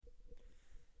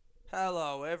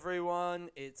Hello, everyone.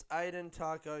 It's Aiden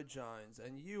Taco Jones,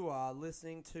 and you are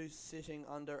listening to Sitting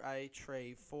Under a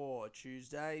Tree for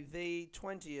Tuesday, the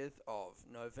 20th of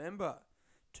November,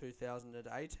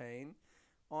 2018.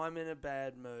 I'm in a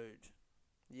bad mood.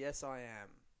 Yes, I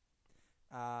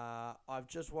am. I've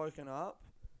just woken up.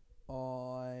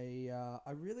 I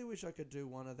really wish I could do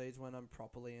one of these when I'm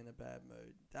properly in a bad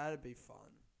mood. That'd be fun.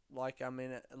 Like I'm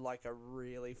in like a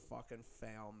really fucking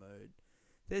foul mood.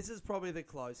 This is probably the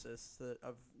closest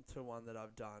to one that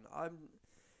I've done. I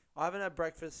haven't had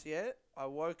breakfast yet. I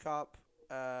woke up.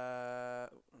 Why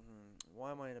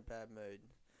am I in a bad mood?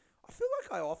 I feel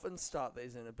like I often start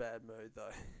these in a bad mood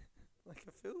though. Like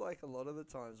I feel like a lot of the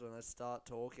times when I start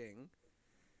talking,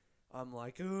 I'm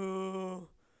like, oh,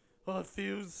 I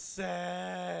feel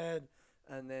sad,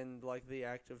 and then like the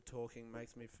act of talking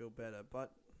makes me feel better.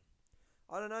 But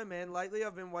I don't know, man. Lately,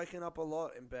 I've been waking up a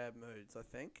lot in bad moods. I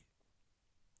think.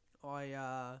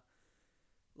 I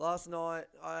Last night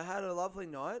I had a lovely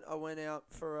night. I went out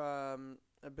for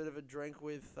a bit of a drink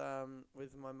with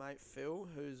my mate Phil,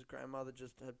 whose grandmother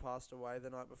just had passed away the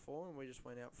night before, and we just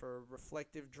went out for a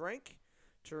reflective drink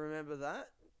to remember that.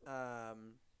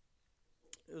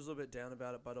 It was a little bit down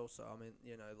about it, but also, I mean,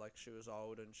 like she was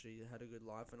old and she had a good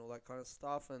life and all that kind of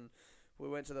stuff. And we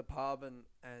went to the pub and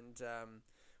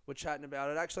we're chatting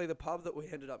about it. Actually, the pub that we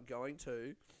ended up going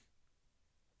to,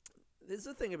 there's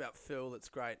the thing about Phil that's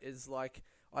great is like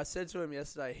I said to him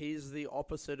yesterday, he's the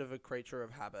opposite of a creature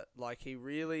of habit. Like he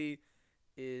really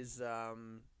is.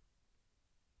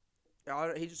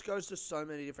 He just goes to so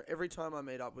many different. Every time I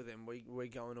meet up with him, we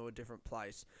go into a different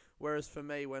place. Whereas for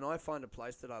me, when I find a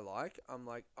place that I like, I'm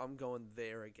like I'm going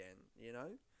there again. You know.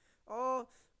 Oh,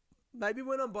 maybe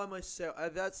when I'm by myself.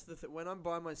 That's the thing. When I'm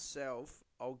by myself,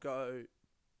 I'll go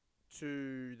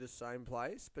to the same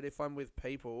place. But if I'm with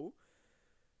people,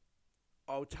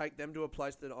 I'll take them to a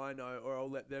place that I know, or I'll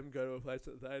let them go to a place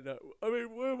that they know. I mean,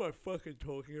 what am I fucking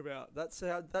talking about? That's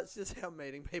just how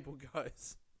meeting people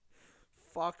goes.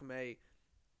 Fuck me.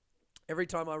 Every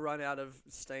time I run out of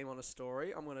steam on a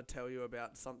story, I'm going to tell you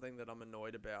about something that I'm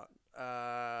annoyed about.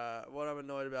 What I'm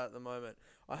annoyed about at the moment.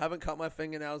 I haven't cut my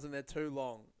fingernails and they're too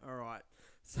long. All right.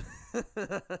 So,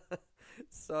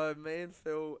 so me and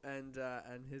Phil and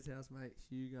his housemate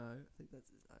Hugo, I think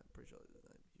that's his name. I'm pretty sure that's his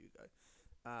name,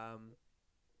 Hugo.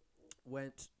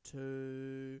 Went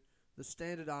to the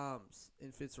Standard Arms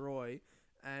in Fitzroy.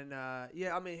 And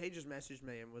yeah, I mean, he just messaged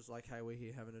me and was like, "Hey, we're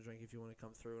here having a drink if you want to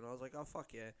come through." And I was like, "Oh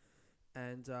fuck yeah!"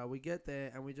 And we get there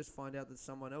and we just find out that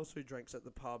someone else who drinks at the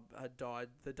pub had died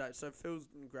the day. So Phil's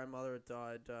grandmother had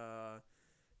died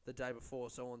the day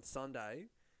before, so on Sunday.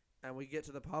 And we get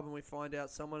to the pub and we find out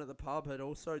someone at the pub had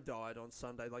also died on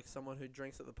Sunday, like someone who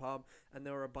drinks at the pub, and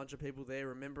there were a bunch of people there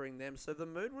remembering them. So the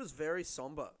mood was very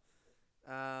somber,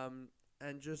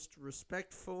 and just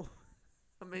respectful.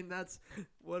 I mean, that's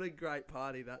what a great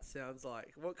party that sounds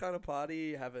like. What kind of party are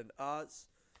you having? It's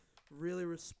really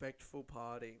respectful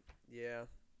party. Yeah.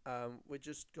 We're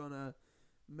just gonna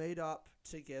meet up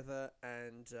together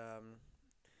and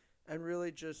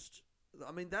really just.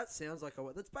 I mean, that sounds like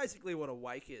that's basically what a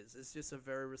wake is. It's just a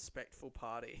very respectful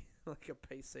party, like a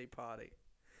PC party.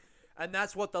 And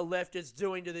that's what the left is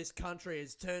doing to this country,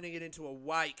 is turning it into a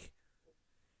wake.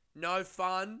 No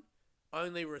fun,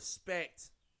 only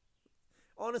respect.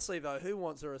 Honestly, though, who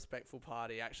wants a respectful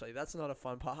party, actually? That's not a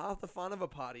fun part. Half the fun of a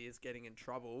party is getting in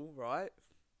trouble, right?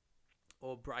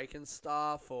 Or breaking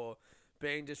stuff, or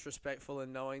being disrespectful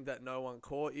and knowing that no one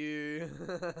caught you.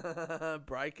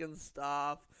 Breaking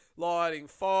stuff, lighting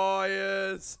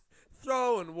fires,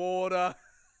 throwing water.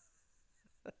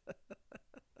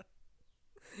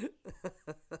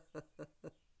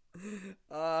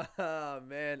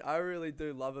 Man, I really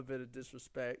do love a bit of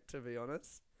disrespect, to be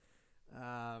honest.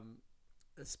 Um,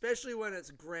 Especially when it's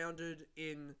grounded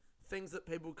in things that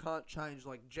people can't change,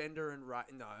 like gender and race.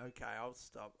 No, okay, I'll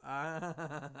stop.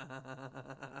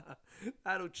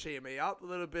 That'll cheer me up. A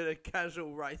little bit of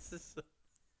casual racism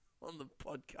on the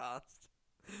podcast.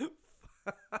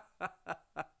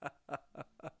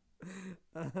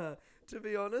 To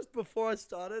be honest, before I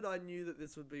started, I knew that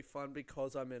this would be fun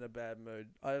because I'm in a bad mood.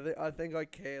 I think I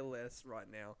care less right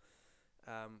now,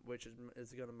 which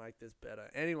is going to make this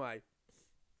better. Anyway.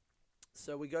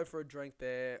 So we go for a drink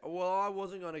there. Well, I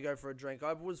wasn't going to go for a drink.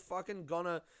 I was fucking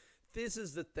gonna. This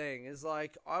is the thing. Is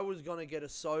like I was going to get a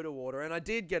soda water. And I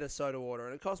did get a soda water.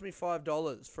 And it cost me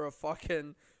 $5 for a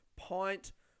fucking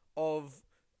pint of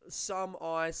some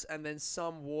ice and then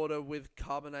some water with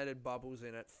carbonated bubbles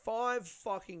in it. $5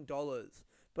 fucking dollars.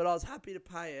 But I was happy to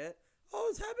pay it.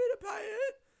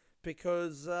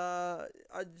 Because I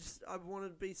wanted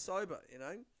to be sober, you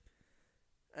know?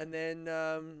 And then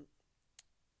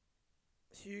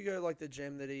Hugo, like the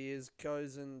gem that he is,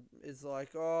 goes and is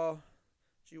like, "Oh,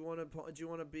 do you want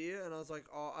a beer?" And I was like,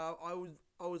 "Oh,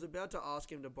 I was about to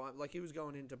ask him to buy, like he was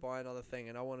going in to buy another thing,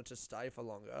 and I wanted to stay for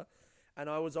longer, and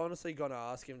I was honestly gonna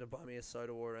ask him to buy me a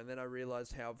soda water, and then I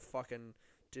realized how fucking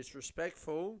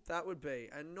disrespectful that would be,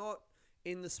 and not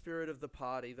in the spirit of the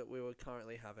party that we were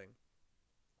currently having.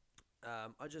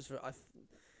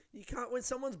 You can't, when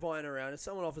someone's buying around, if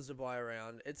someone offers to buy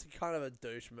around, it's kind of a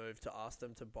douche move to ask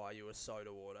them to buy you a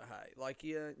soda water. Hey, like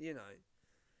you know,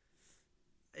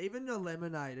 even a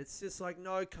lemonade, it's just like,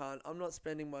 no, cunt, I'm not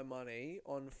spending my money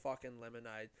on fucking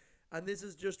lemonade. And this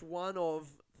is just one of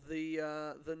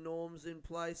the norms in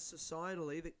place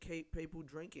societally that keep people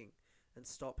drinking and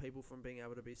stop people from being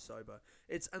able to be sober.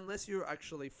 It's unless you're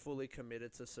actually fully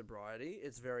committed to sobriety,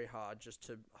 it's very hard just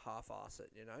to half-ass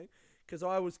it, you know? Because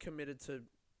I was committed to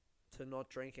not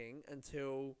drinking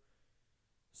until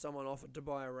someone offered to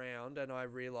buy a round, and I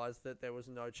realised that there was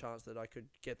no chance that I could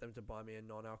get them to buy me a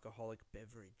non-alcoholic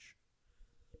beverage.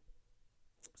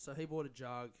 So he bought a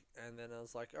jug, and then I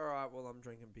was like, alright, well, I'm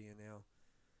drinking beer now.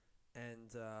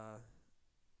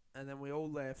 And then we all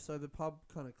left, so the pub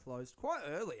kind of closed quite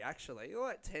early, actually,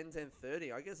 like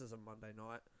 10:30, I guess it's a Monday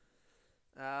night.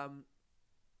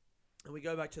 And we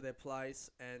go back to their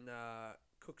place and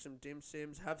cook some dim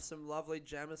sims, have some lovely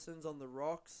Jamesons on the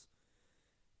rocks,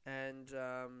 and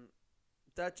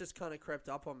that just kind of crept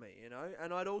up on me, you know?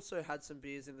 And I'd also had some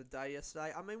beers in the day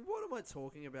yesterday. I mean, what am I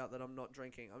talking about that I'm not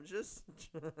drinking? I'm just...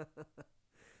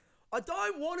 I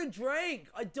don't want to drink.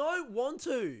 I don't want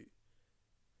to.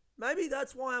 Maybe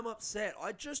that's why I'm upset.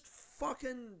 I just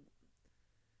fucking...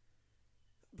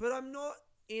 But I'm not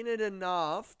in it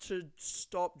enough to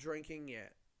stop drinking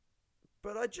yet.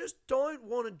 But I just don't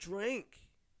want to drink.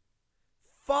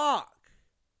 Fuck.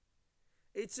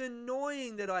 It's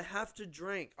annoying that I have to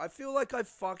drink. I feel like I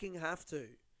fucking have to.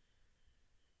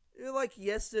 You know, like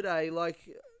yesterday, like...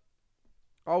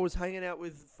 I was hanging out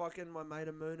with fucking my mate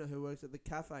Amuna, who works at the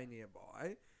cafe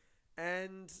nearby.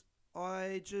 And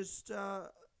I just...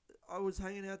 I was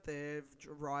hanging out there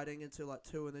writing until like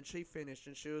 2, and then she finished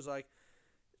and she was like,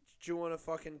 do you want to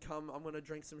fucking come? I'm going to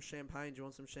drink some champagne. Do you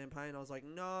want some champagne? I was like,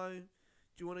 no.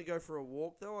 Do you want to go for a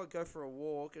walk though? I'll go for a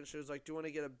walk. And she was like, do you want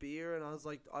to get a beer? And I was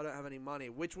like, I don't have any money,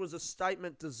 which was a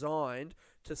statement designed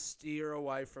to steer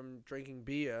away from drinking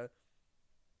beer.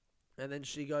 And then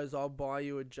she goes, I'll buy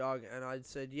you a jug. And I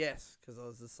said yes, because I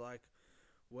was just like,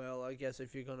 well, I guess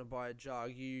if you're going to buy a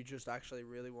jug, you just actually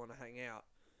really want to hang out.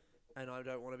 And I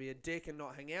don't want to be a dick and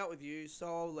not hang out with you, so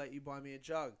I'll let you buy me a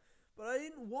jug. But I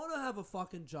didn't want to have a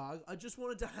fucking jug. I just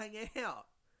wanted to hang out.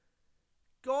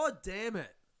 God damn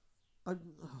it. Let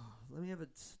me have a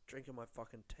drink of my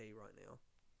fucking tea right now.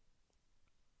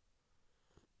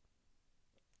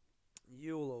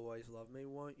 You'll always love me,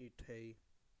 won't you, tea?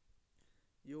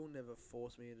 You'll never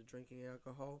force me into drinking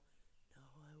alcohol. No,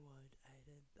 I won't,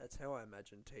 Aiden. That's how I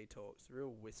imagine tea talks.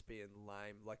 Real wispy and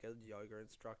lame, like a yoga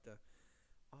instructor.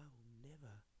 I will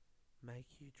never make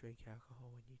you drink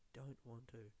alcohol when you don't want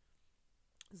to.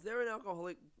 Is there an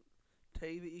alcoholic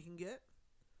tea that you can get?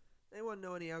 Anyone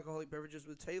know any alcoholic beverages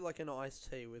with tea? Like an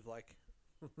iced tea with like...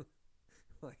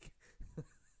 like...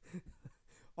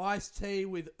 iced tea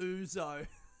with ouzo.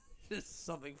 Just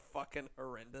something fucking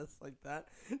horrendous like that.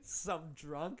 Some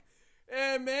drunk.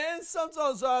 Yeah, man,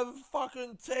 sometimes I have a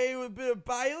fucking tea with a bit of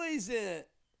Baileys in it.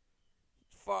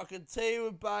 Fucking tea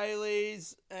with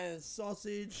Baileys and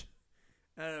sausage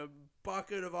and a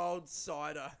bucket of old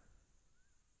cider.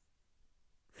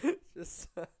 Just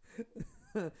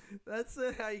that's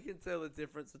how you can tell the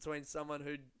difference between someone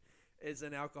who is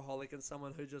an alcoholic and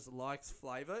someone who just likes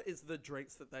flavour, is the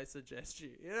drinks that they suggest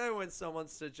you. You know, when someone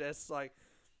suggests like,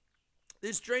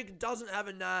 this drink doesn't have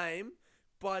a name,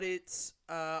 but it's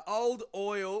old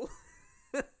oil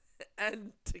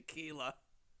and tequila.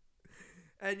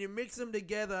 And you mix them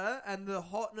together, and the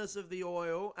hotness of the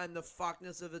oil and the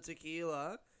fuckness of the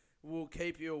tequila will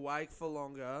keep you awake for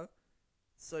longer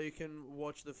so you can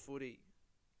watch the footy.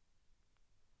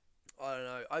 I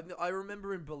don't know. I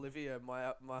remember in Bolivia,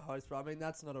 my host, I mean,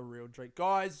 that's not a real drink.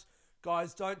 Guys,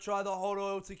 don't try the hot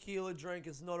oil tequila drink.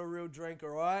 It's not a real drink,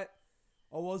 alright?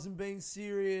 I wasn't being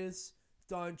serious.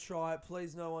 Don't try it.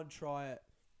 Please, no one try it.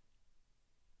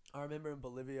 I remember in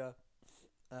Bolivia,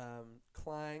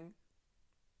 Clang...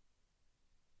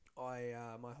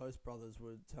 my host brothers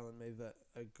were telling me that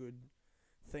a good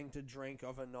thing to drink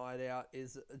of a night out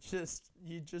is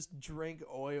you just drink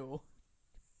oil.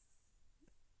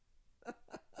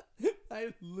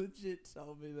 They legit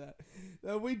told me that.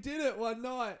 Now, we did it one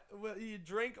night. Well, you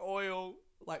drink oil,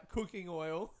 like cooking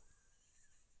oil,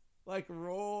 like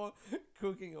raw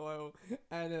cooking oil,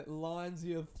 and it lines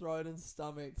your throat and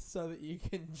stomach so that you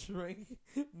can drink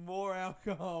more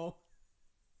alcohol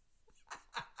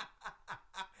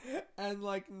and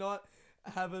like not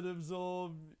have it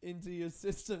absorbed into your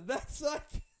system. That's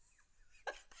like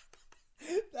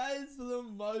that is the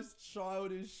most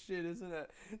childish shit, isn't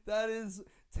it? That is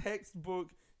textbook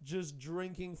just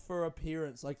drinking for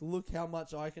appearance. Like, look how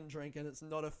much I can drink and it's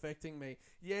not affecting me.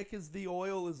 Yeah, because the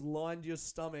oil has lined your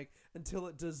stomach until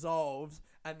it dissolves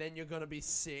and then you're going to be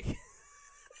sick.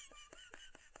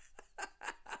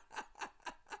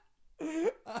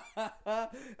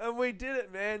 And we did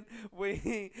it, man.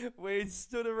 We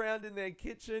stood around in their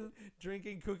kitchen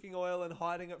drinking cooking oil and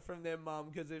hiding it from their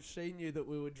mum, because if she knew that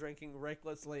we were drinking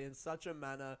recklessly in such a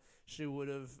manner, she would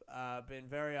have been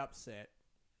very upset.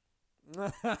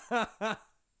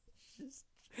 just,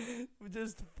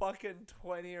 just fucking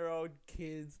 20-year-old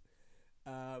kids.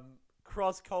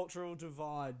 Cross-cultural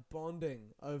divide,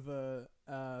 bonding over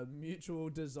mutual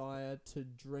desire to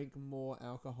drink more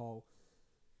alcohol.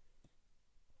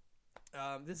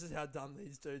 This is how dumb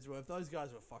these dudes were. If those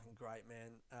guys were fucking great,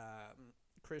 man.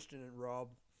 Christian and Rob.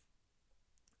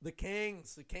 The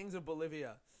Kings of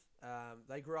Bolivia.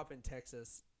 They grew up in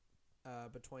Texas,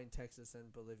 between Texas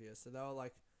and Bolivia. So they were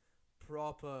like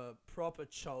proper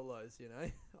cholos, you know.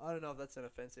 I don't know if that's an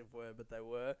offensive word, but they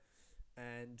were.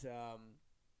 And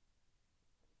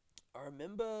I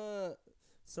remember...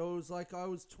 So it was like I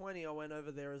was 20, I went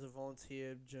over there as a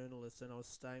volunteer journalist, and I was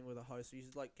staying with a host. We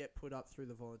used to like get put up through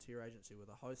the volunteer agency with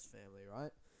a host family,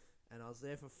 right? And I was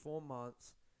there for 4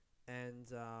 months,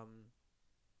 and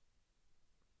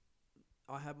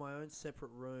I had my own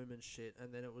separate room and shit.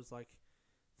 And then it was like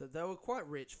that they were quite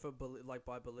rich for like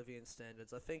by Bolivian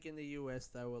standards. I think in the US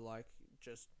they were like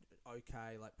just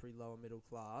okay, like pretty lower middle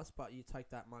class, but you take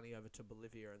that money over to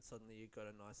Bolivia and suddenly you've got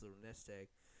a nice little nest egg.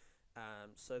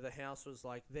 So the house was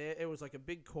like there. It was like a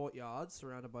big courtyard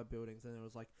surrounded by buildings, and it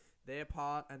was like their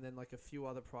part, and then like a few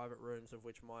other private rooms, of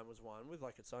which mine was one, with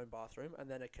like its own bathroom, and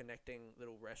then a connecting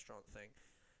little restaurant thing.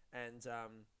 And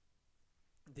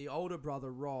the older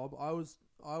brother Rob, I was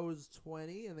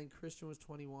 20, and then Christian was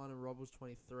 21, and Rob was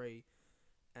 23,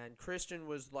 and Christian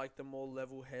was like the more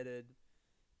level-headed.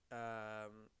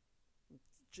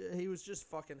 He was just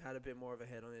fucking had a bit more of a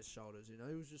head on his shoulders, you know.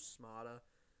 He was just smarter.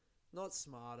 Not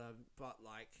smarter, but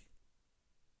like,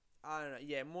 I don't know,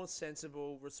 yeah, more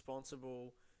sensible,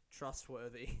 responsible,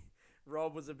 trustworthy.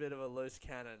 Rob was a bit of a loose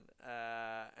cannon,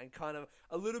 and kind of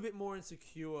a little bit more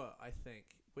insecure, I think,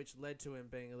 which led to him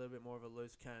being a little bit more of a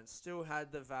loose cannon. Still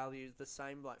had the values, the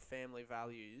same like family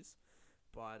values,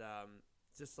 but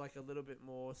just like a little bit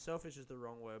more selfish is the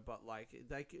wrong word, but like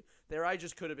their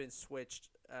ages could have been switched.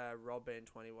 Rob being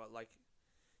 21, like,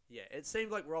 yeah, it seemed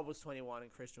like Rob was 21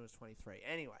 and Christian was 23.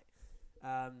 Anyway.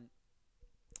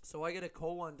 So I get a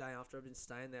call one day after I've been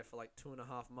staying there for like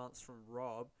 2.5 months from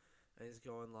Rob, and he's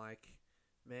going like,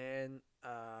 "Man,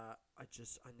 I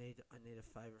need a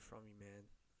favor from you, man.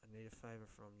 I need a favor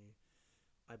from you.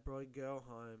 I brought a girl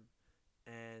home,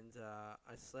 and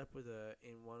I slept with her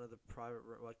in one of the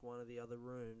one of the other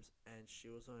rooms, and she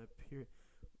was on her period,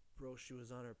 bro. She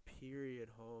was on her period,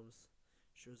 Holmes.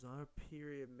 She was on her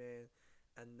period, man,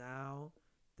 and now."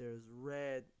 There's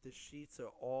red. The sheets are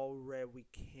all red. We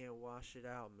can't wash it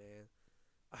out,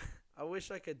 man. I wish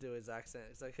I could do his accent.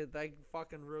 It's like they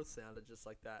fucking real sounded just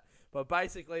like that. But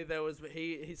basically,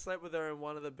 he slept with her in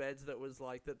one of the beds that was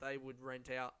like that they would rent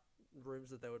out,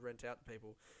 rooms that they would rent out to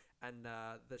people, and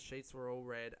the sheets were all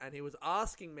red. And he was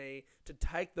asking me to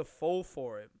take the fall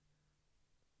for him.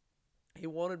 He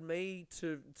wanted me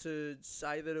to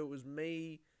say that it was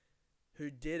me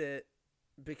who did it,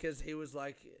 because he was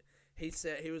like. He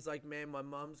said, he was like, man, my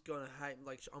mum's going to hate,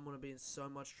 like, I'm going to be in so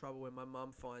much trouble when my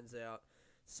mum finds out.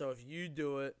 So if you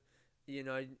do it, you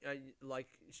know, like,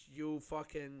 she'll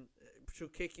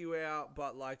kick you out,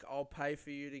 but, like, I'll pay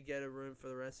for you to get a room for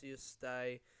the rest of your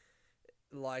stay.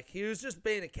 Like, he was just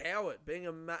being a coward,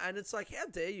 and it's like, how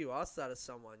dare you ask that of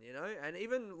someone, you know? And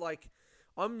even, like,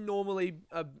 I'm normally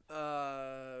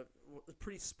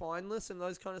pretty spineless in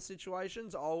those kind of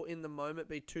situations. I'll, in the moment,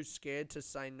 be too scared to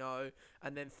say no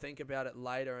and then think about it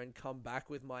later and come back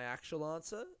with my actual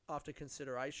answer after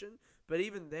consideration. But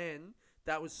even then,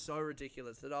 that was so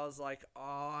ridiculous that I was like, oh,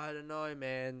 I don't know,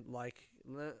 man. Like,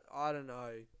 I don't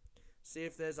know. See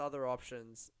if there's other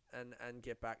options and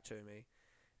get back to me.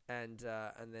 And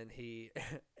then he,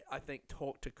 I think,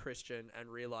 talked to Christian and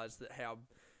realized that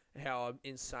how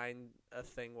insane a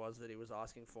thing was that he was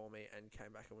asking for me, and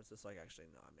came back and was just like, actually,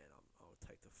 no, man, I'll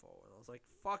take the fall. And I was like,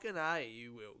 fucking A,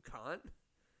 you will, cunt.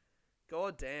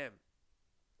 God damn.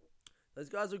 Those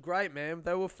guys were great, man.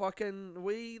 They were fucking.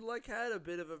 We like had a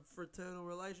bit of a fraternal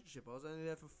relationship. I was only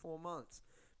there for 4 months,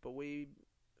 but we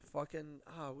fucking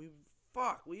we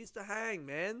used to hang,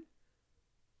 man.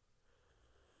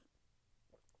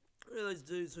 Really, those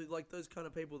dudes who like those kind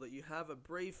of people that you have a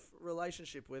brief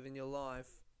relationship with in your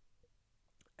life,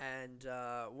 and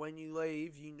when you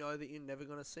leave, you know that you're never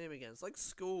gonna see them again. It's like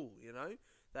school, you know,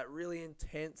 that really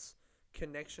intense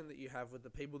connection that you have with the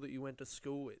people that you went to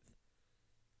school with.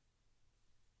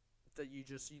 That you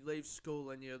leave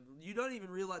school and you don't even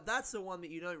realize that's the one that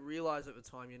you don't realize at the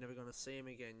time you're never gonna see him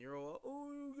again. You're all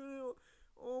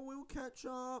we'll catch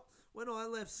up. When I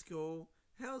left school,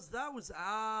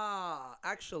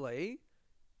 actually,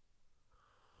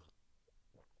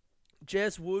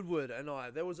 Jess Woodward and I.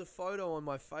 There was a photo on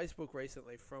my Facebook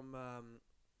recently from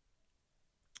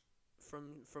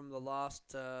the last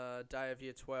day of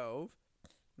year 12.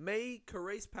 Me,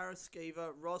 Carice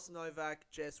Paraskiva, Ross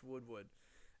Novak, Jess Woodward.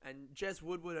 And Jess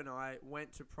Woodward and I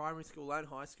went to primary school and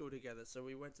high school together. So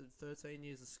we went to 13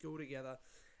 years of school together.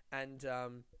 And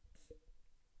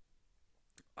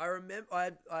I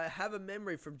remember I have a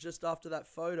memory from just after that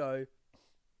photo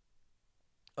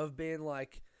of being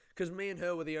like, because me and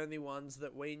her were the only ones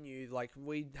that we knew. Like,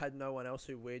 we had no one else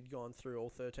who we'd gone through all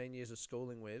 13 years of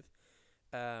schooling with.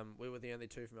 We were the only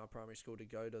two from our primary school to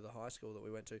go to the high school that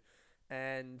we went to.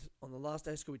 And on the last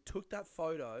day of school, we took that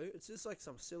photo. It's just like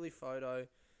some silly photo.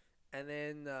 And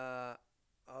then I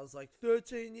was like,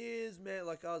 13 years, man.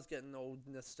 Like, I was getting all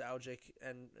nostalgic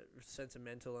and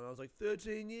sentimental. And I was like,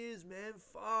 13 years, man.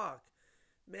 Fuck.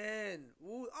 Man,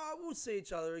 we'll see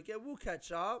each other again. We'll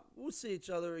catch up. We'll see each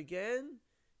other again.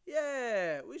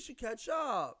 Yeah, we should catch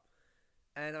up.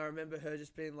 And I remember her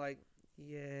just being like,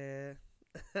 yeah.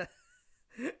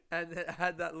 And it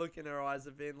had that look in her eyes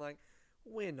of being like,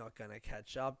 we're not going to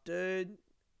catch up, dude.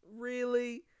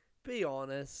 Really? Be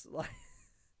honest. Like,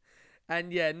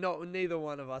 and yeah, neither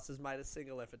one of us has made a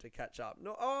single effort to catch up.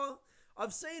 No,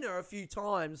 I've seen her a few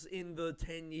times in the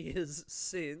 10 years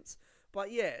since,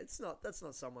 but yeah, that's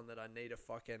not someone that I need to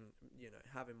fucking,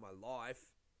 have in my life.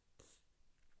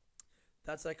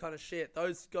 That's that kind of shit.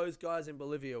 Those guys in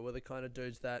Bolivia were the kind of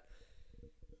dudes that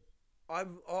I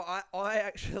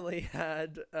actually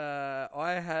had. When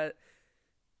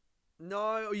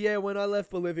I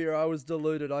left Bolivia, I was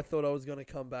deluded. I thought I was going to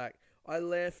come back. I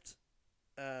left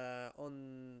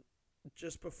on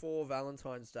just before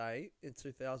Valentine's Day in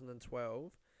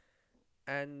 2012,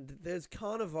 and there's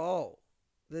Carnival.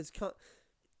 There's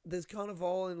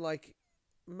Carnival in like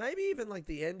maybe even like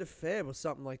the end of Feb or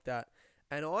something like that.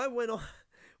 And I went on.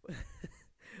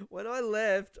 When I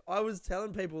left, I was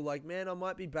telling people like, man, I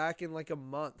might be back in like a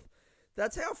month.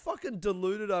 That's how fucking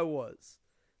deluded I was.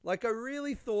 Like, I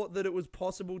really thought that it was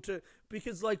possible to,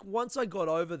 because like once I got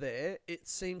over there, it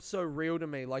seemed so real to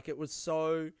me. Like, it was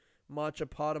so much a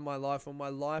part of my life, or my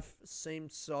life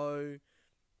seemed so,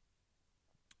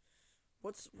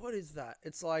 what is that?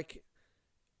 It's like,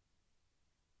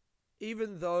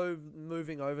 even though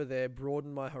moving over there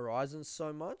broadened my horizons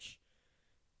so much,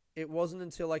 it wasn't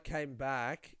until I came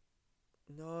back.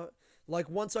 No, like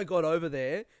once I got over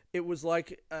there, it was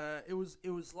like it was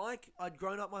like I'd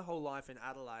grown up my whole life in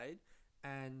Adelaide,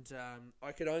 and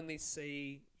I could only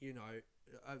see,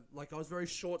 like I was very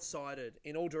short-sighted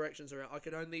in all directions around. I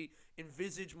could only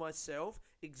envisage myself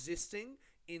existing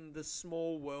in the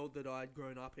small world that I'd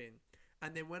grown up in.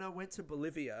 And then when I went to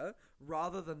Bolivia,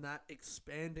 rather than that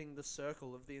expanding the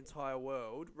circle of the entire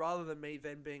world, rather than me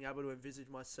then being able to envisage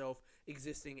myself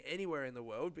existing anywhere in the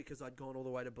world because I'd gone all the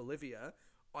way to Bolivia,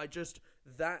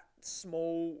 that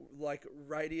small like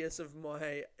radius of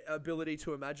my ability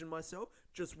to imagine myself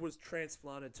just was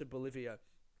transplanted to Bolivia.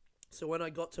 So when I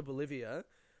got to Bolivia,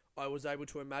 I was able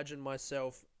to imagine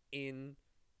myself in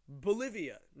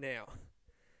Bolivia now.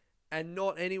 And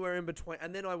not anywhere in between.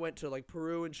 And then I went to like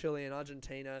Peru and Chile and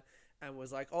Argentina and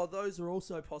was like, oh, those are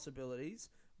also possibilities.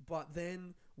 But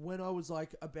then when I was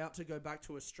like about to go back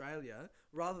to Australia,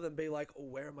 rather than be like, oh,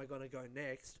 where am I going to go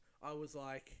next? I was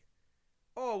like,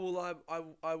 oh, well,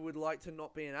 I would like to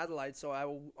not be in Adelaide, so I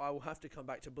will have to come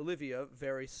back to Bolivia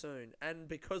very soon. And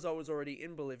because I was already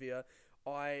in Bolivia,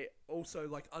 I also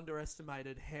like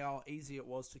underestimated how easy it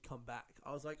was to come back.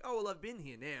 I was like, oh, well, I've been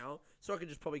here now, so I could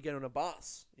just probably get on a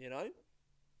bus, Does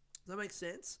that make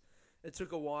sense? It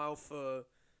took a while for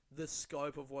the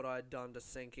scope of what I had done to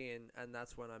sink in, and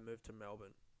that's when I moved to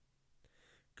Melbourne.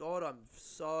 God, I'm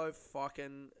so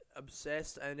fucking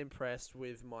obsessed and impressed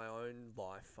with my own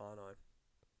life, aren't I?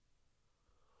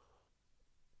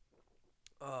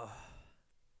 Oh,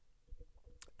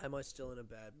 am I still in a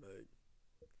bad mood?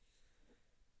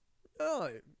 No,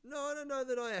 I don't know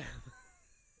that I am.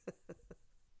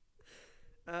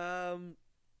 What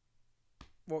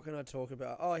can I talk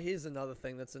about? Oh, here's another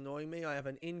thing that's annoying me. I have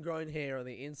an ingrown hair on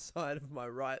the inside of my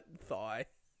right thigh.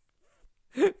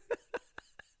 That's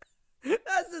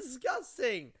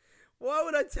disgusting. Why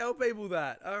would I tell people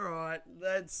that? All right,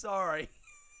 then sorry.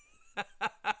 I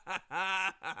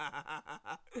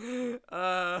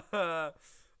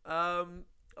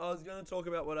was going to talk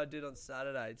about what I did on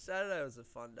Saturday. Saturday was a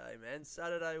fun day, man.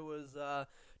 Saturday was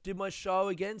did my show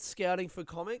again, Scouting for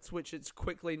Comics, which it's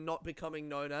quickly not becoming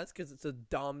known as because it's a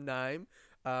dumb name.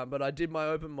 But I did my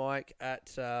open mic at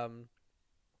the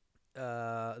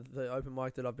open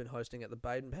mic that I've been hosting at the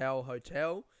Baden-Powell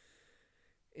Hotel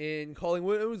in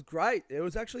Collingwood. It was great. It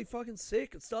was actually fucking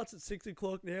sick. It starts at 6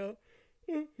 o'clock now.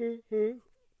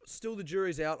 Still, the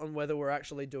jury's out on whether we're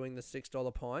actually doing the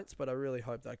 $6 pints, but I really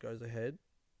hope that goes ahead.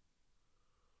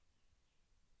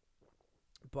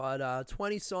 But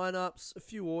 20 sign-ups, a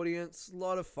few audience, a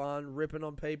lot of fun, ripping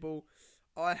on people.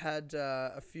 I had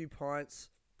a few pints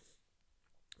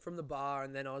from the bar,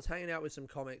 and then I was hanging out with some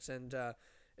comics, and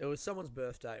it was someone's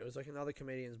birthday. It was like another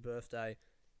comedian's birthday.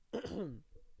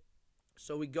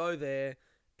 So we go there,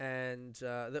 and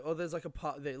there's like a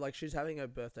pub, like she's having her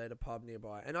birthday at a pub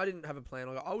nearby, and I didn't have a plan.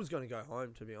 I was going to go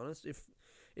home, to be honest. If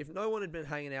no one had been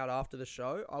hanging out after the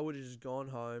show, I would have just gone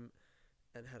home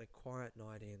and had a quiet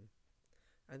night in.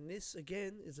 And this,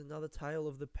 again, is another tale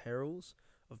of the perils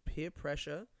of peer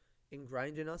pressure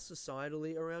ingrained in us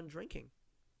societally around drinking.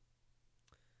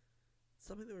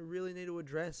 Something that we really need to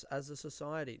address as a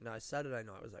society. No, Saturday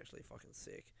night was actually fucking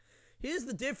sick. Here's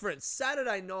the difference.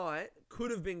 Saturday night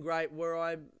could have been great were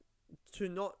I to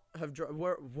not have...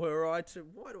 Why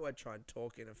do I try and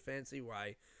talk in a fancy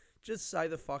way? Just say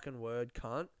the fucking word,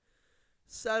 cunt.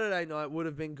 Saturday night would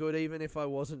have been good even if I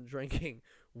wasn't drinking.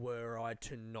 Were I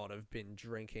to not have been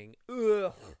drinking.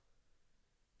 Ugh.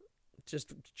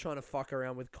 Just trying to fuck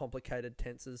around with complicated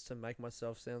tenses to make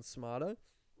myself sound smarter.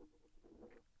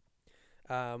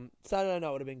 Saturday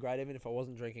night would have been great even if I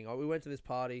wasn't drinking. We went to this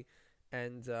party,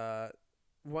 and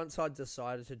once I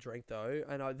decided to drink though,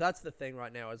 and that's the thing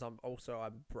right now is I'm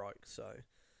broke, so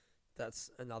that's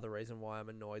another reason why I'm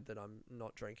annoyed that I'm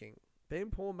not drinking. Being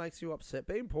poor makes you upset.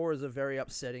 Being poor is a very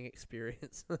upsetting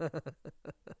experience.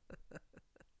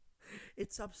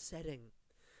 It's upsetting.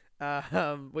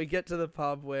 We get to the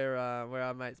pub where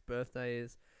our mate's birthday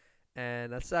is,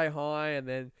 and I say hi, and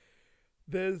then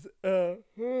there's oh,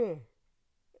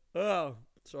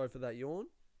 sorry for that yawn.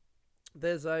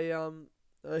 There's a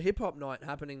hip hop night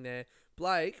happening there.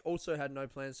 Blake also had no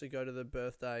plans to go to the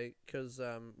birthday because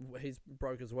he's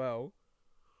broke as well.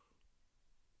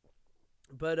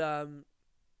 But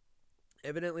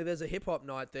evidently there's a hip hop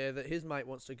night there that his mate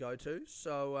wants to go to.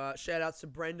 So shout outs to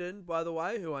Brendan, by the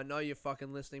way, who I know you're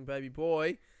fucking listening, baby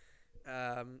boy.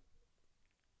 Brendan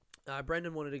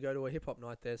wanted to go to a hip hop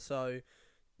night there, so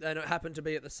and it happened to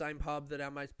be at the same pub that our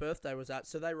mate's birthday was at.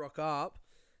 So they rock up,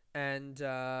 and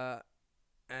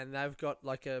they've got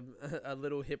like a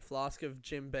little hip flask of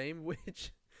Jim Beam,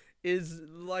 which is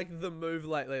like the move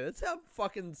lately. That's how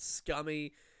fucking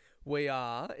scummy we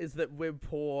are, is that we're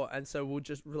poor, and so we'll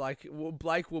just Blake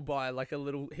will buy like a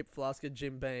little hip flask of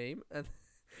Jim Beam, and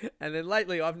then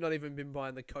lately I've not even been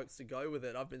buying the Cokes to go with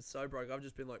it. I've been so broke. I've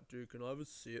just been like, dude, can I have a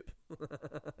sip?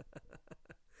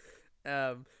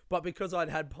 But because I'd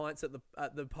had pints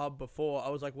at the pub before, I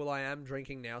was like, well, I am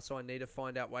drinking now, so I need to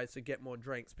find out ways to get more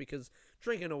drinks, because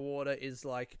drinking a water is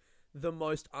like the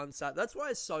most that's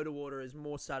why soda water is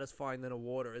more satisfying than a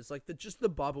water. It's like just the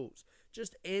bubbles,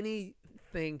 just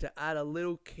anything to add a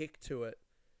little kick to it.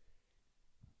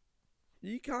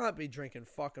 You can't be drinking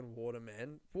fucking water,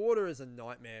 man. Water is a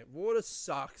nightmare. Water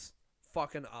sucks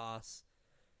fucking ass.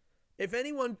 If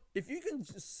you can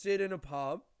just sit in a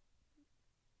pub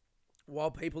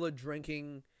while people are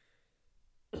drinking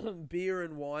beer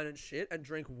and wine and shit and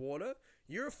drink water,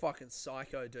 you're a fucking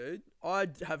psycho, dude. I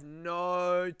have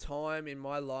no time in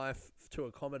my life to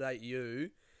accommodate you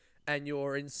and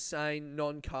your insane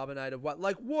non-carbonated what?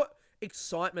 Like, what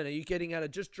excitement are you getting out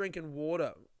of just drinking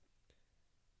water?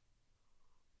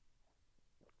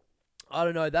 I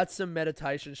don't know. That's some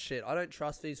meditation shit. I don't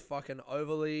trust these fucking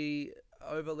overly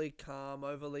calm,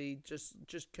 overly just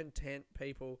content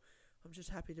people. I'm just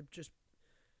happy to just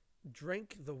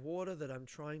drink the water that I'm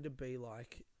trying to be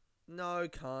like. No,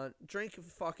 can't. Drink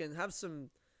fucking... Have some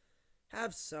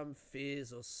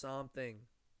fizz or something.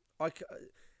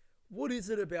 What is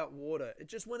it about water? It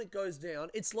just, when it goes down,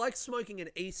 it's like smoking an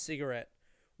e-cigarette.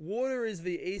 Water is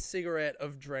the e-cigarette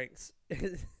of drinks.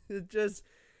 It just...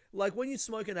 Like, when you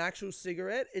smoke an actual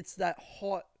cigarette, it's that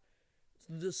hot...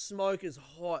 The smoke is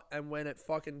hot, and when it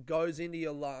fucking goes into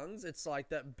your lungs, it's like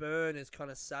that burn is kind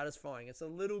of satisfying. It's a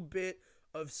little bit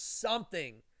of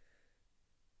something.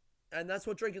 And that's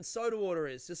what drinking soda water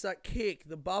is. Just that kick,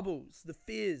 the bubbles, the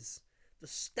fizz, the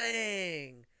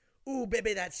stang. Ooh,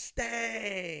 baby, that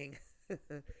stang.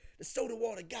 The soda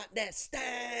water got that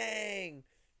stang.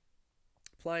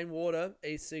 Plain water,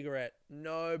 e-cigarette.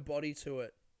 No body to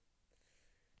it.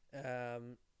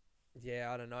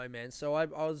 Yeah, I don't know, man. So I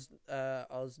was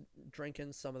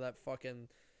drinking some of that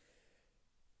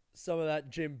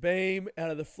Jim Beam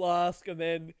out of the flask, and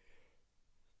then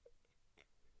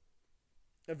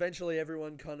eventually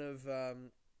everyone kind of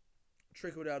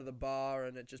trickled out of the bar,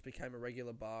 and it just became a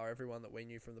regular bar. Everyone that we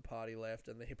knew from the party left,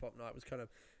 and the hip hop night was kind of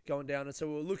going down. And so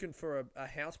we were looking for a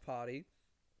house party,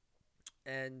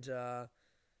 and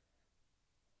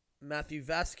Matthew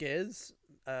Vasquez,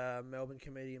 Melbourne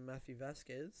comedian Matthew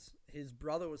Vasquez, his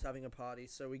brother was having a party.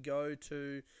 So we go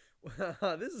to,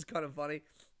 this is kind of funny.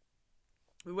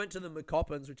 We went to the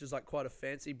McCoppins, which is like quite a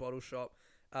fancy bottle shop.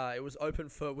 It was open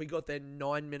we got there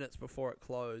 9 minutes before it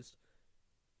closed.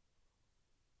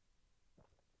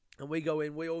 And we go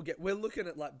in, we're looking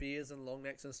at like beers and long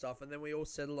necks and stuff, and then we all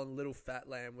settle on Little Fat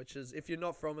Lamb, which is, if you're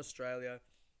not from Australia,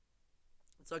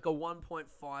 it's like a 1.5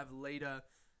 litre,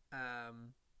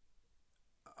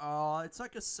 it's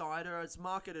like a cider. It's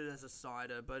marketed as a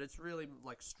cider, but it's really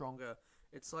like stronger.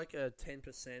 It's like a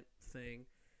 10% thing,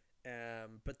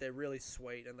 but they're really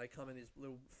sweet, and they come in these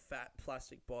little fat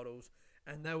plastic bottles.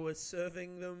 And they were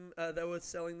serving them, they were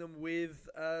selling them with,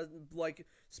 like,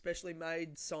 specially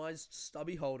made sized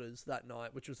stubby holders that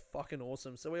night, which was fucking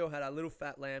awesome. So we all had our Little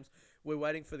Fat Lambs. We're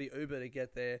waiting for the Uber to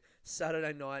get there.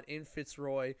 Saturday night in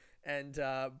Fitzroy, and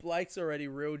Blake's already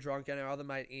real drunk, and our other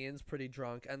mate Ian's pretty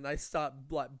drunk, and they start,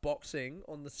 like, boxing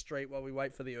on the street while we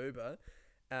wait for the Uber.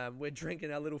 We're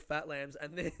drinking our Little Fat Lambs,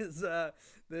 and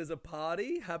there's a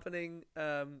party happening,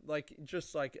 like,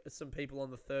 just like some people on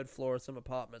the third floor of some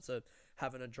apartments are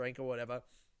having a drink or whatever,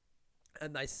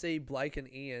 and they see Blake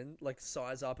and Ian like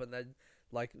size up, and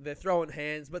they're throwing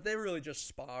hands, but they're really just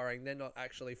sparring. They're not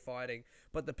actually fighting.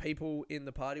 But the people in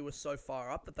the party were so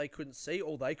far up that they couldn't see.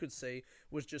 All they could see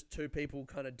was just two people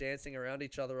kind of dancing around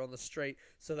each other on the street.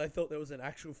 So they thought there was an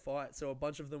actual fight. So a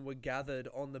bunch of them were gathered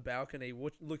on the balcony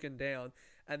looking down.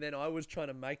 And then I was trying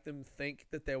to make them think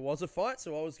that there was a fight.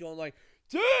 So I was going like,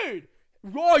 dude,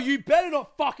 Roy, you better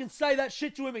not fucking say that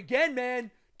shit to him again,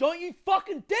 man. Don't you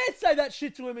fucking dare say that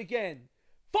shit to him again.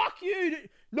 Fuck you.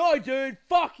 No, dude,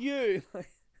 fuck you.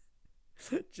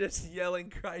 Just yelling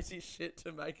crazy shit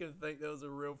to make him think there was a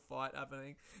real fight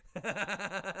happening.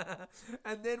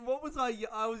 And then what was I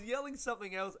was yelling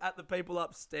something else at the people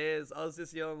upstairs. I was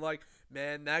just yelling like,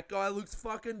 man, that guy looks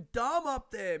fucking dumb up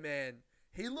there, man.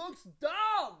 He looks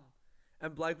dumb.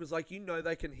 And Blake was like, you know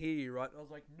they can hear you, right? And I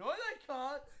was like, no, they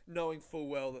can't. Knowing full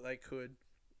well that they could.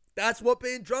 That's what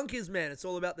being drunk is, man. It's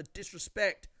all about the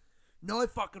disrespect. No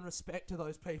fucking respect to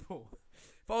those people.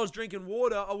 If I was drinking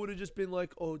water, I would have just been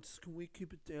like, oh, can we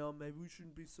keep it down? Maybe we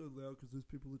shouldn't be so loud because those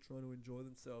people are trying to enjoy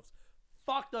themselves.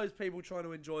 Fuck those people trying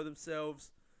to enjoy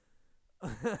themselves.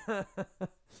 I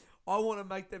want to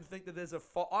make them think that there's a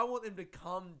fight. I want them to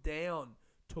come down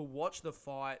to watch the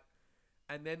fight,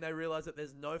 and then they realize that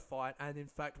there's no fight, and in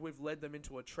fact, we've led them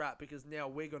into a trap because now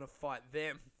we're going to fight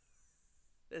them.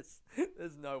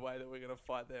 There's no way that we're going to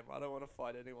fight them. I don't want to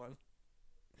fight anyone.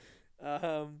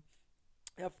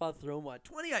 How far through am I?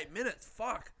 28 minutes.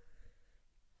 Fuck.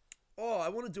 Oh, I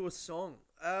want to do a song.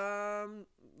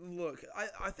 Look,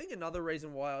 I think another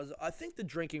reason why I think the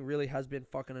drinking really has been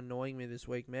fucking annoying me this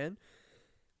week, man.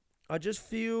 I just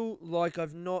feel like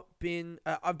I've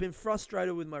been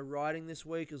frustrated with my writing this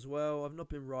week as well. I've not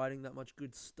been writing that much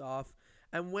good stuff.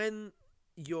 And when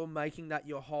you're making that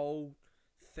your whole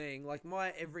thing, like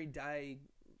my everyday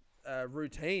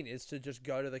routine is to just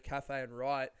go to the cafe and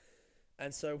write.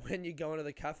 And so when you go into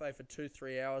the cafe for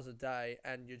 2-3 hours a day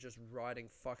and you're just writing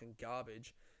fucking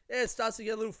garbage, yeah, it starts to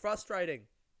get a little frustrating.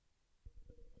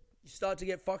 You start to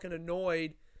get fucking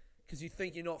annoyed because you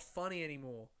think you're not funny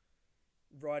anymore.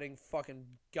 Writing fucking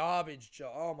garbage.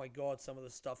 Oh my God, some of the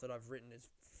stuff that I've written is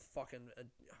fucking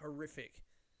horrific.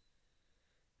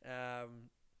 Yeah,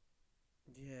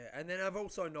 and then I've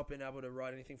also not been able to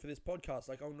write anything for this podcast.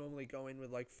 Like, I'll normally go in with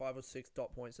like 5 or 6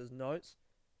 dot points as notes.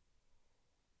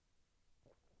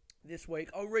 This week,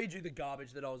 I'll read you the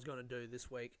garbage that I was going to do this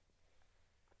week.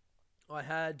 I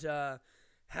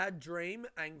had dream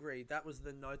angry. That was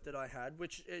the note that I had,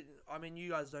 which, you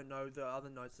guys don't know the other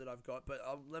notes that I've got, but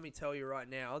let me tell you right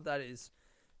now, that is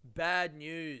bad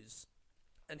news.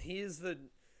 And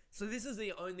so this is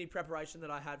the only preparation that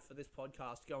I had for this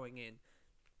podcast going in.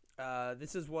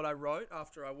 This is what I wrote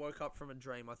after I woke up from a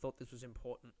dream. I thought this was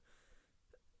important.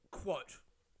 Quote,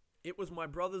 it was my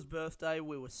brother's birthday.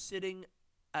 We were sitting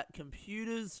at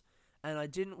computers and I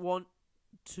didn't want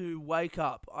to wake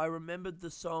up. I remembered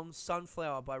the song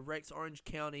Sunflower by Rex Orange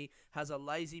County has a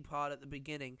lazy part at the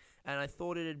beginning, and I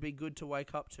thought it'd be good to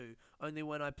wake up to. Only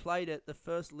when I played it, the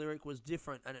first lyric was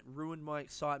different, and it ruined my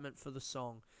excitement for the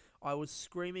song. I was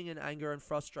screaming in anger and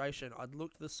frustration. I'd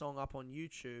looked the song up on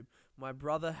YouTube. My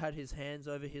brother had his hands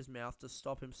over his mouth to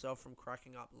stop himself from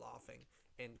cracking up laughing.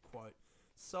 End quote.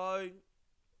 So,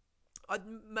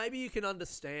 maybe you can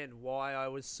understand why I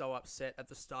was so upset at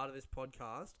the start of this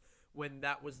podcast when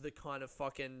that was the kind of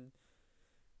fucking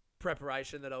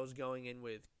preparation that I was going in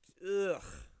with. Ugh.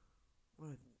 What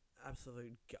an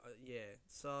absolute... yeah.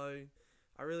 So,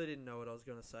 I really didn't know what I was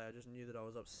going to say. I just knew that I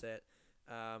was upset.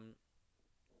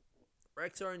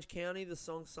 Rex Orange County, the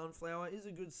song Sunflower, is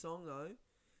a good song, though.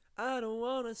 I don't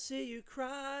want to see you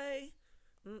cry.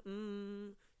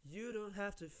 You don't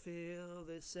have to feel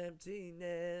this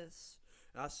emptiness.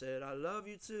 I said I love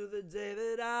you to the day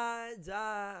that I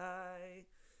die.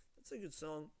 That's a good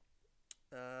song.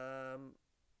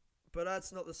 But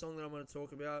that's not the song that I'm going to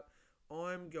talk about.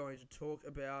 I'm going to talk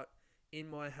about In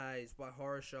My Haze by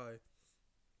Horror Show.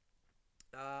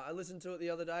 I listened to it the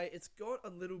other day. It's got a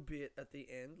little bit at the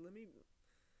end.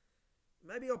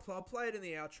 Maybe I'll play it in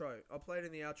the outro. I'll play it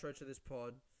in the outro to this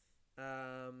pod.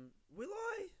 Will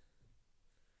I?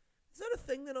 Is that a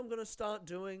thing that I'm going to start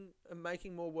doing and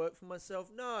making more work for myself?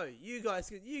 No, you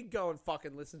guys, you go and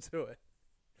fucking listen to it.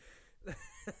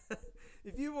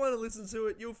 If you want to listen to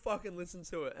it, you'll fucking listen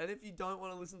to it. And if you don't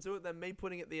want to listen to it, then me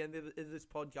putting it at the end of this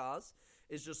podcast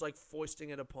is just like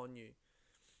foisting it upon you.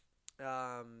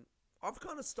 I've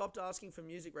kind of stopped asking for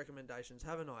music recommendations,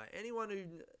 haven't I?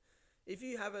 If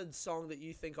you have a song that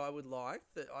you think I would like,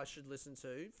 that I should listen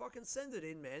to, fucking send it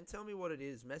in, man. Tell me what it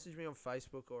is. Message me on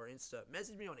Facebook or Insta.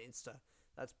 Message me on Insta.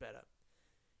 That's better.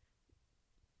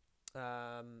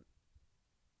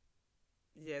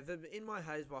 Yeah, the In My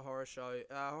Haze by Horror Show.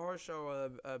 Horror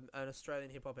Show are an Australian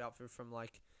hip-hop outfit from,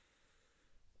 like...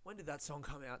 When did that song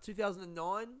come out?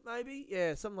 2009, maybe?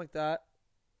 Yeah, something like that.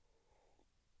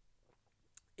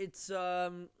 It's,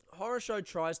 Horror Show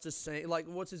tries to sing, like,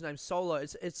 what's his name? Solo.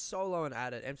 It's Solo and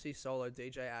Addit. MC Solo,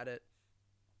 DJ Addit.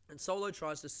 And Solo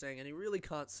tries to sing, and he really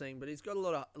can't sing, but he's got a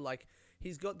lot of, like,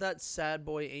 he's got that sad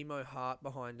boy emo heart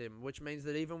behind him, which means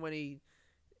that even when he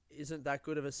isn't that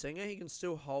good of a singer, he can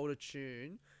still hold a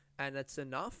tune, and it's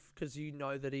enough, because you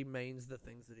know that he means the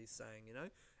things that he's saying, you know?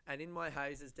 And In My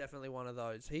Haze is definitely one of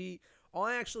those.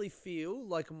 I actually feel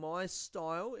like my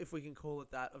style, if we can call it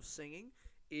that, of singing,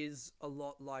 is a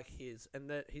lot like his, and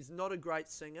that he's not a great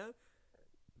singer,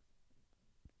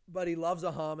 but he loves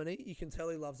a harmony. You can tell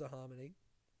he loves a harmony,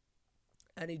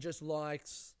 and he just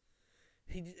likes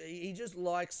he just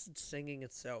likes singing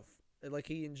itself. Like,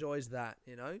 he enjoys that,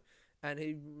 you know. And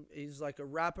he's like a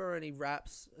rapper, and he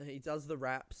raps. He does the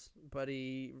raps, but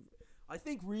I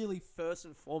think really first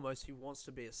and foremost he wants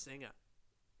to be a singer.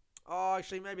 Oh,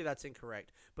 actually, maybe that's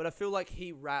incorrect. But I feel like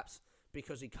he raps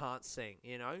because he can't sing,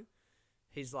 you know.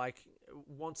 He's like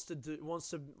wants to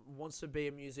be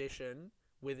a musician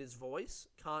with his voice,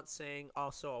 can't sing,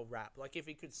 so I'll rap. Like, if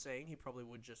he could sing, he probably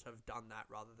would just have done that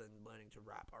rather than learning to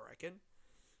rap, I reckon.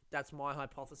 That's my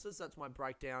hypothesis. That's my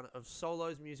breakdown of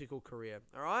Solo's musical career.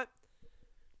 All right?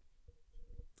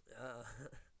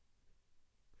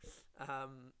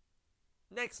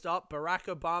 Next up, Barack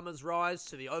Obama's rise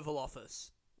to the Oval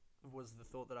Office was the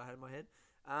thought that I had in my head.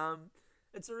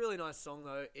 It's a really nice song,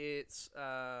 though. It's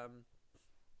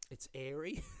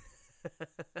airy.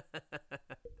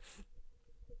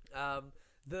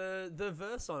 The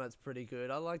verse on it's pretty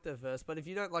good. I like the verse, but if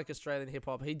you don't like Australian hip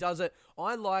hop, he does it.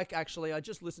 I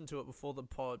just listened to it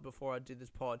before I did this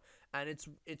pod, and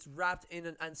it's rapped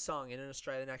and sung in an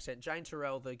Australian accent. Jane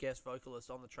Terrell, the guest vocalist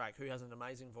on the track, who has an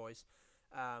amazing voice,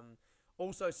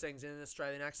 also sings in an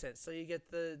Australian accent. So you get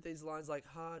these lines like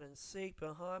 "hide and seek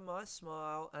behind my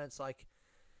smile," and it's like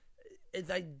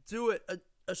they do it.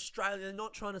 Australia, they're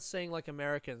not trying to sing like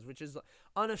Americans, which is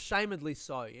unashamedly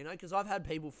so, you know, because I've had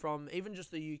people from even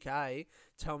just the UK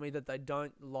tell me that they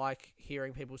don't like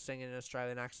hearing people sing in an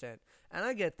Australian accent. And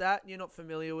I get that. You're not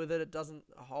familiar with it. It doesn't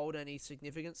hold any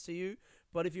significance to you.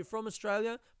 But if you're from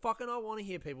Australia, fucking I want to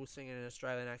hear people sing in an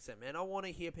Australian accent, man. I want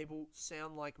to hear people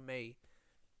sound like me.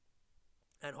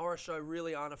 And Horror Show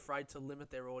really aren't afraid to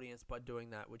limit their audience by doing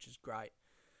that, which is great.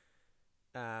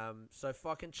 So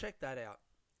fucking check that out.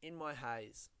 In My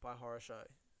Haze by Horror Show.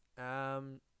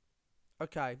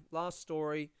 Okay, last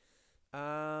story.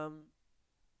 I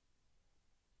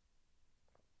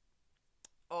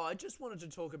just wanted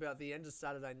to talk about the end of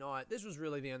Saturday night. This was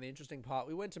really the only interesting part.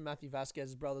 We went to Matthew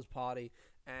Vasquez's brother's party,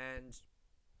 and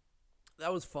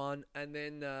that was fun. And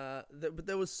then but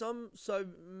there was so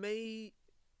me,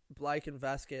 Blake and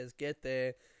Vasquez get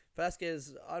there.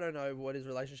 Vasquez, I don't know what his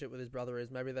relationship with his brother is.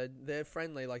 Maybe they're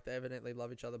friendly, like they evidently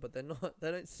love each other, but they're not.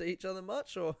 They don't see each other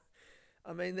much. Or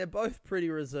I mean, they're both pretty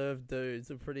reserved dudes.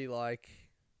 They're pretty like,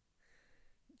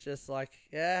 just like,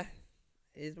 yeah,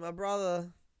 he's my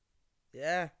brother.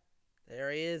 Yeah,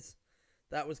 there he is.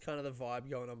 That was kind of the vibe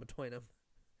going on between them.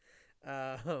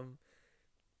 Um,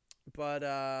 but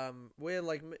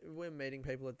we're meeting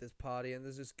people at this party, and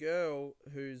there's this girl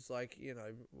who's like,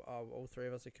 all three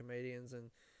of us are comedians,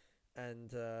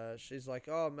 and she's like,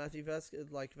 oh, Matthew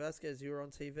Vasquez, you were on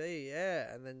TV,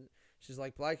 yeah. And then she's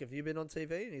like, Blake, have you been on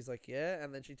TV? And he's like, yeah.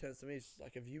 And then she turns to me, she's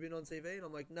like, have you been on TV? And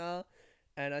I'm like, nah.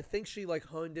 And I think she like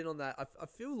honed in on that. I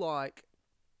feel like,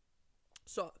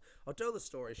 so I'll tell the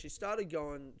story. She started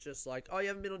going just like, oh, you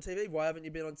haven't been on TV? Why haven't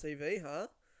you been on TV, huh?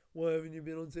 Why haven't you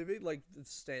been on TV? Like, the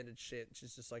standard shit.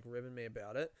 She's just like ribbing me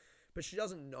about it. But she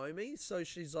doesn't know me, so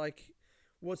she's like,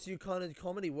 what's your kind of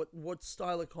comedy? What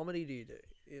style of comedy do you do?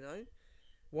 You know?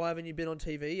 Why haven't you been on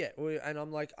TV yet? And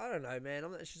I'm like, I don't know, man.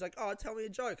 She's like, oh, tell me a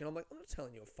joke. And I'm like, I'm not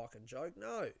telling you a fucking joke,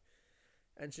 no.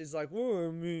 And she's like, well, I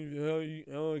mean, how are you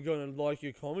going to like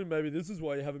your comedy? Maybe this is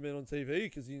why you haven't been on TV,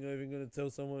 because you're not even going to tell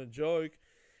someone a joke.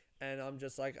 And I'm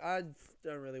just like, I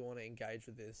don't really want to engage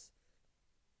with this.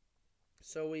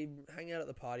 So we hang out at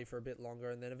the party for a bit longer,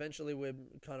 and then eventually we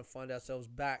kind of find ourselves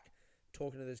back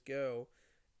talking to this girl,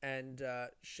 and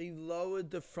she lowered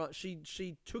the front.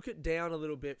 She took it down a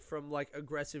little bit from like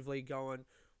aggressively going,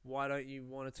 why don't you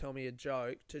want to tell me a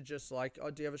joke, to just like,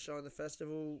 oh, do you have a show in the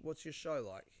festival? What's your show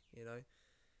like? You know?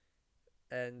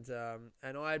 And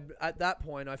I, at that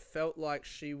point, I felt like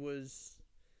she'd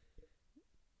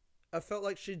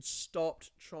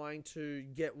stopped trying to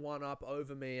get one up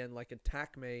over me and like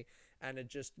attack me, and had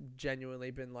just genuinely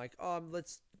been like, oh,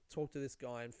 let's talk to this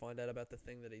guy and find out about the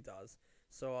thing that he does.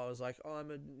 So I was like, oh,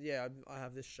 I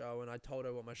have this show, and I told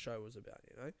her what my show was about,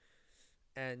 you know?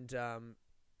 And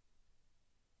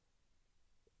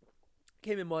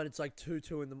keep in mind, it's like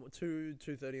 2:30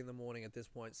 in the morning at this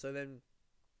point. So then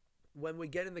when we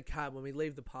get in the cab, when we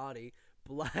leave the party,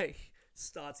 Blake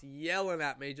starts yelling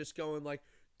at me, just going like,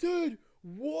 dude,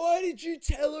 why did you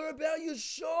tell her about your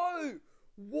show?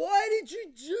 Why did you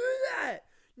do that?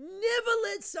 Never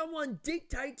let someone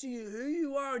dictate to you who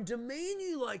you are and demean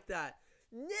you like that.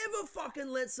 Never fucking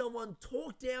let someone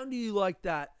talk down to you like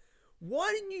that.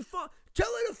 Why didn't you tell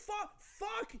her to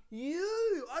fuck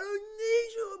you? I don't need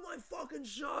you at my fucking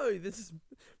show. This is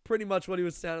pretty much what he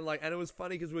was sounding like. And it was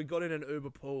funny because we got in an Uber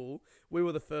pool. We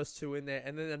were the first two in there.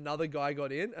 And then another guy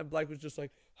got in, and Blake was just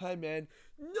like, hey man,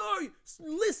 no,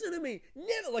 listen to me.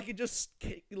 Never. Like, it just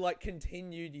like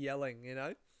continued yelling, you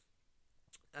know?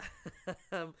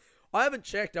 I haven't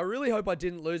checked. I really hope I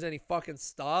didn't lose any fucking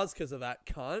stars because of that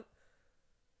cunt.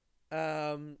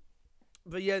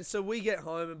 But yeah, so we get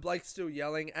home and Blake's still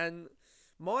yelling, and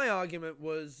my argument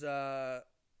was, I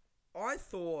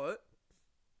thought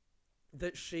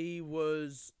that she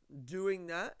was doing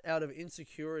that out of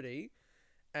insecurity,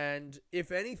 and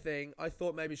if anything, I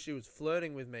thought maybe she was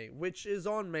flirting with me, which is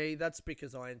on me. That's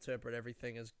because I interpret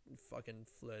everything as fucking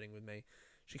flirting with me.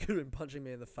 She could have been punching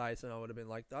me in the face, and I would have been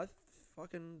like, I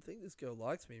fucking think this girl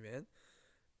likes me, man.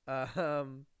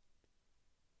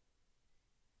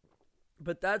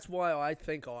 But that's why I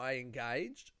think I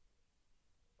engaged,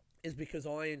 is because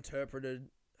I interpreted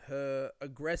her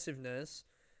aggressiveness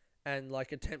and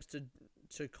like attempts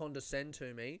to condescend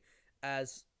to me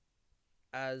as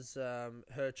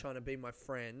her trying to be my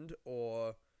friend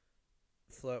or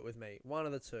flirt with me. One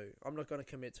of the two. I'm not going to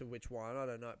commit to which one. I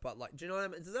don't know. But like, do you know what I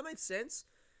mean? Does that make sense?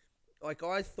 Like,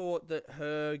 I thought that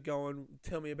her going,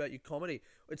 tell me about your comedy.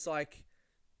 It's like,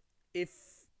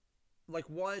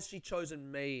 why has she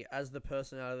chosen me as the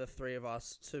person out of the three of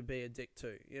us to be a dick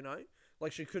to, you know?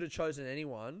 Like, she could have chosen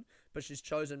anyone, but she's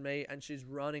chosen me and she's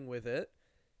running with it.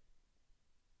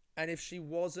 And if she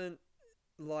wasn't,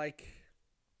 like,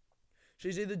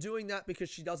 she's either doing that because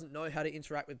she doesn't know how to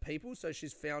interact with people, so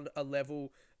she's found a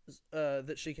level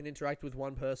that she can interact with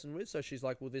one person with, so she's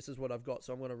like, well, this is what I've got,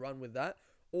 so I'm going to run with that.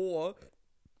 Or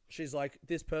she's like,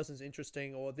 this person's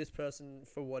interesting, or this person,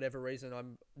 for whatever reason,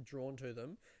 I'm drawn to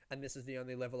them, and this is the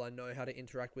only level I know how to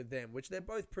interact with them, which they're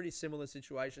both pretty similar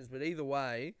situations, but either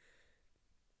way,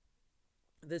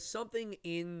 there's something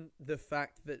in the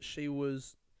fact that she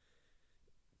was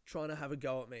trying to have a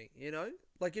go at me, you know?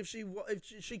 Like, if she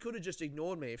could have just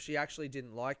ignored me if she actually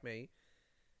didn't like me,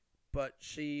 but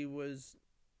she was,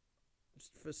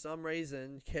 for some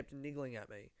reason, kept niggling at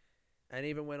me. And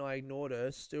even when I ignored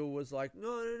her, still was like,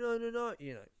 no,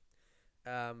 you know.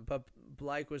 But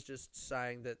Blake was just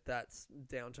saying that that's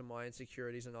down to my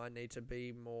insecurities and I need to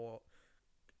be more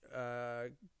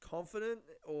confident,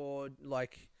 or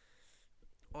like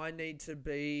I need to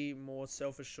be more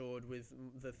self-assured with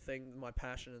my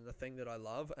passion and the thing that I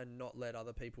love, and not let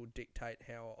other people dictate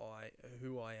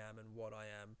who I am and what I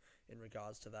am in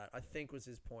regards to that, I think was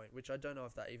his point, which I don't know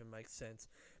if that even makes sense.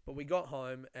 But we got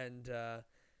home and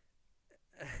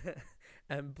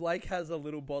and Blake has a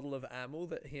little bottle of Amyl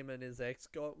that him and his ex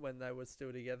got when they were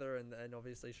still together, and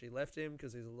obviously she left him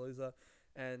because he's a loser,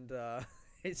 and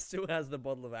he still has the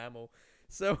bottle of Amyl.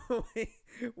 So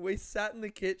we sat in the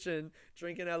kitchen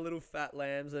drinking our little fat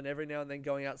lambs, and every now and then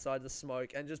going outside to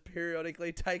smoke, and just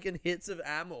periodically taking hits of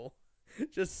Amyl,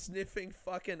 just sniffing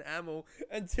fucking Amyl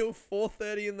until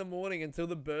 4:30 in the morning, until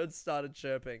the birds started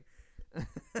chirping.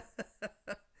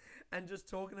 And just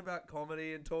talking about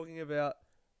comedy and talking about,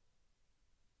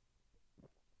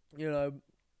 you know,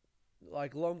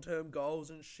 like long-term goals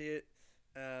and shit.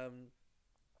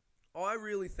 I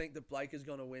really think that Blake is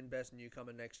going to win Best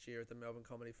Newcomer next year at the Melbourne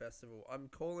Comedy Festival. I'm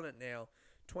calling it now.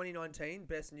 2019,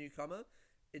 Best Newcomer.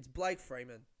 It's Blake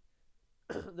Freeman.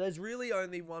 There's really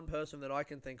only one person that I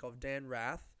can think of, Dan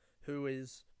Rath, who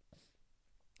is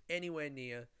anywhere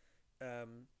near.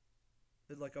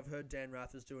 Like I've heard Dan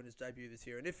Rath is doing his debut this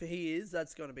year, and if he is,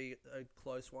 that's going to be a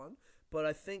close one. But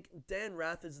I think Dan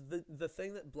Rath is the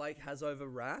thing that Blake has over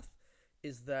Rath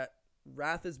is that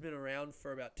Rath has been around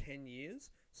for about 10 years,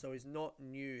 so he's not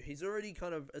new. He's already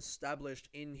kind of established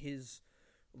in his,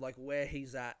 like, where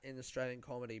he's at in Australian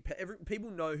comedy.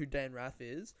 People know who Dan Rath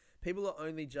is. People are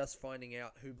only just finding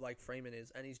out who Blake Freeman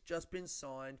is, and he's just been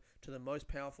signed to the most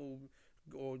powerful,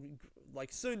 or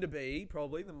like soon to be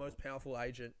probably the most powerful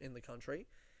agent in the country.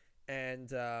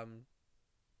 And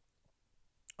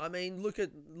I mean, look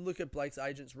at Blake's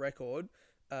agent's record.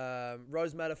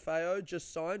 Rose Matafeo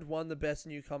just signed, won the Best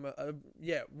Newcomer.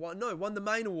 Won the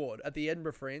main award at the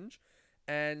Edinburgh Fringe,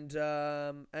 and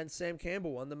Sam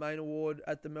Campbell won the main award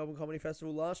at the Melbourne Comedy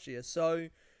Festival last year. So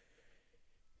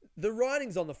the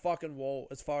writing's on the fucking wall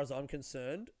as far as I'm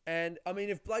concerned. And I mean,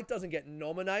 if Blake doesn't get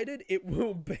nominated, it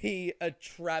will be a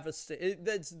travesty.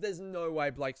 There's no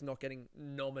way Blake's not getting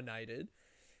nominated.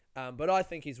 But I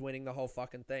think he's winning the whole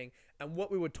fucking thing. And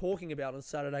what we were talking about on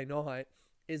Saturday night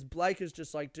is Blake is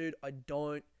just like, dude, I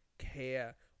don't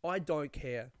care. I don't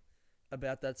care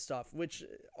about that stuff, which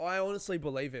I honestly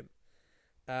believe him.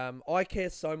 I care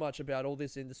so much about all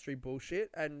this industry bullshit,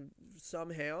 and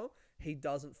somehow he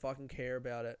doesn't fucking care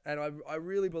about it. And I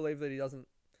really believe that he doesn't.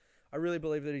 I really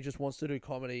believe that he just wants to do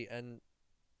comedy, and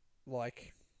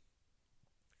like,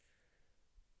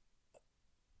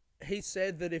 he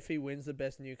said that if he wins the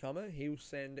Best Newcomer, he'll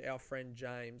send our friend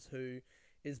James, who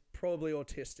is probably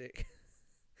autistic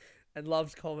and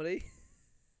loves comedy,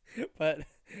 but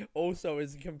also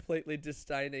is completely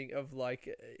disdaining of,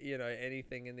 like, you know,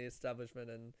 anything in the establishment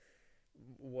and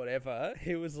whatever.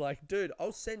 He was like, dude,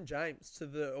 I'll send James to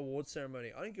the award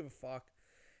ceremony. I don't give a fuck.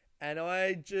 And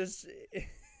I just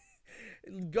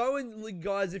go and,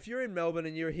 guys, if you're in Melbourne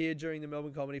and you're here during the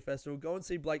Melbourne Comedy Festival, go and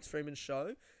see Blake Freeman's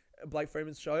show,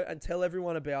 and tell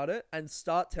everyone about it, and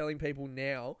start telling people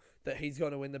now that he's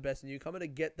going to win the Best Newcomer to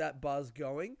get that buzz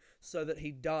going, so that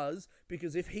he does.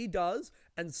 Because if he does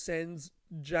and sends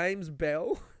James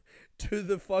Bell to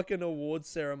the fucking awards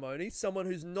ceremony, someone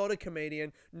who's not a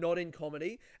comedian, not in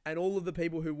comedy, and all of the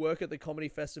people who work at the comedy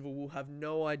festival will have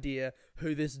no idea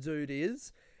who this dude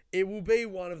is, it will be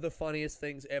one of the funniest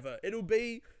things ever. It'll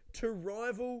be to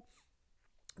rival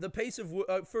the Piece of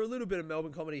Wood. For a little bit of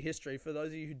Melbourne comedy history, for those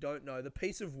of you who don't know, the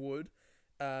Piece of Wood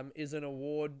is an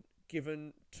award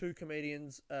given to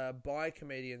comedians by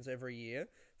comedians every year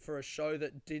for a show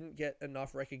that didn't get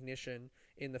enough recognition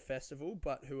in the festival,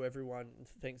 but who everyone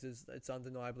thinks it's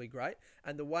undeniably great.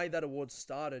 And the way that award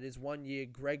started is one year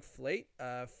Greg Fleet,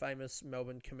 a famous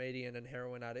Melbourne comedian and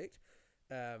heroin addict,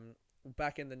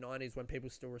 back in the 90s when people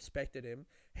still respected him,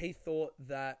 he thought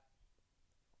that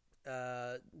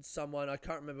someone, I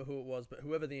can't remember who it was, but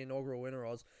whoever the inaugural winner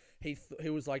was, he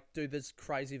was like, dude, that's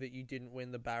crazy that you didn't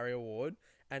win the Barry Award.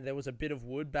 And there was a bit of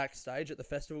wood backstage at the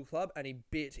festival club, and he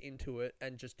bit into it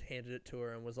and just handed it to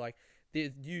her and was like,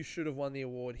 you should have won the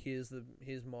award. Here's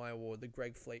my award, the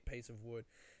Greg Fleet Piece of Wood.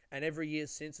 And every year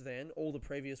since then, all the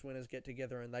previous winners get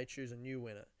together and they choose a new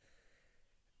winner.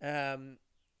 And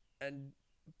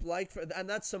Blake, and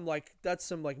that's some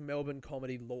Melbourne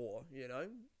comedy lore, you know.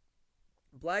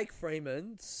 Blake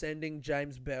Freeman sending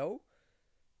James Bell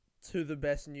to the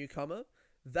Best Newcomer,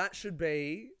 that should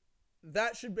be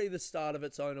the start of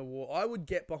its own award. I would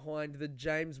get behind the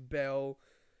James Bell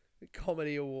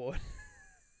Comedy Award.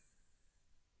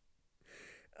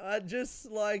 Just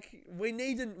like we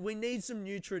need some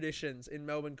new traditions in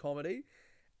Melbourne comedy,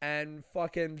 and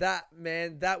fucking that,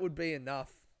 man, that would be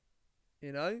enough.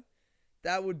 You know,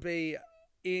 that would be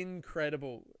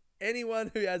incredible.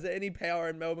 Anyone who has any power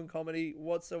in Melbourne comedy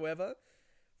whatsoever,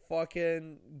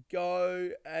 fucking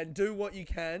go and do what you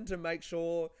can to make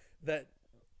sure that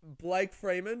Blake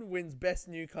Freeman wins Best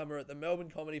Newcomer at the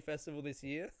Melbourne Comedy Festival this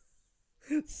year.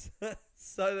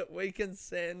 So that we can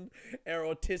send our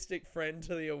autistic friend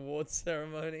to the awards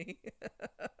ceremony.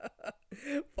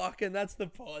 Fucking, that's the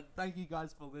pod. Thank you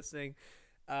guys for listening.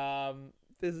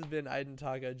 This has been Aiden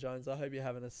Targo Jones. I hope you're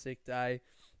having a sick day.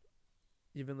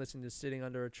 You've been listening to Sitting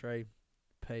Under a Tree.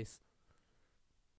 Peace.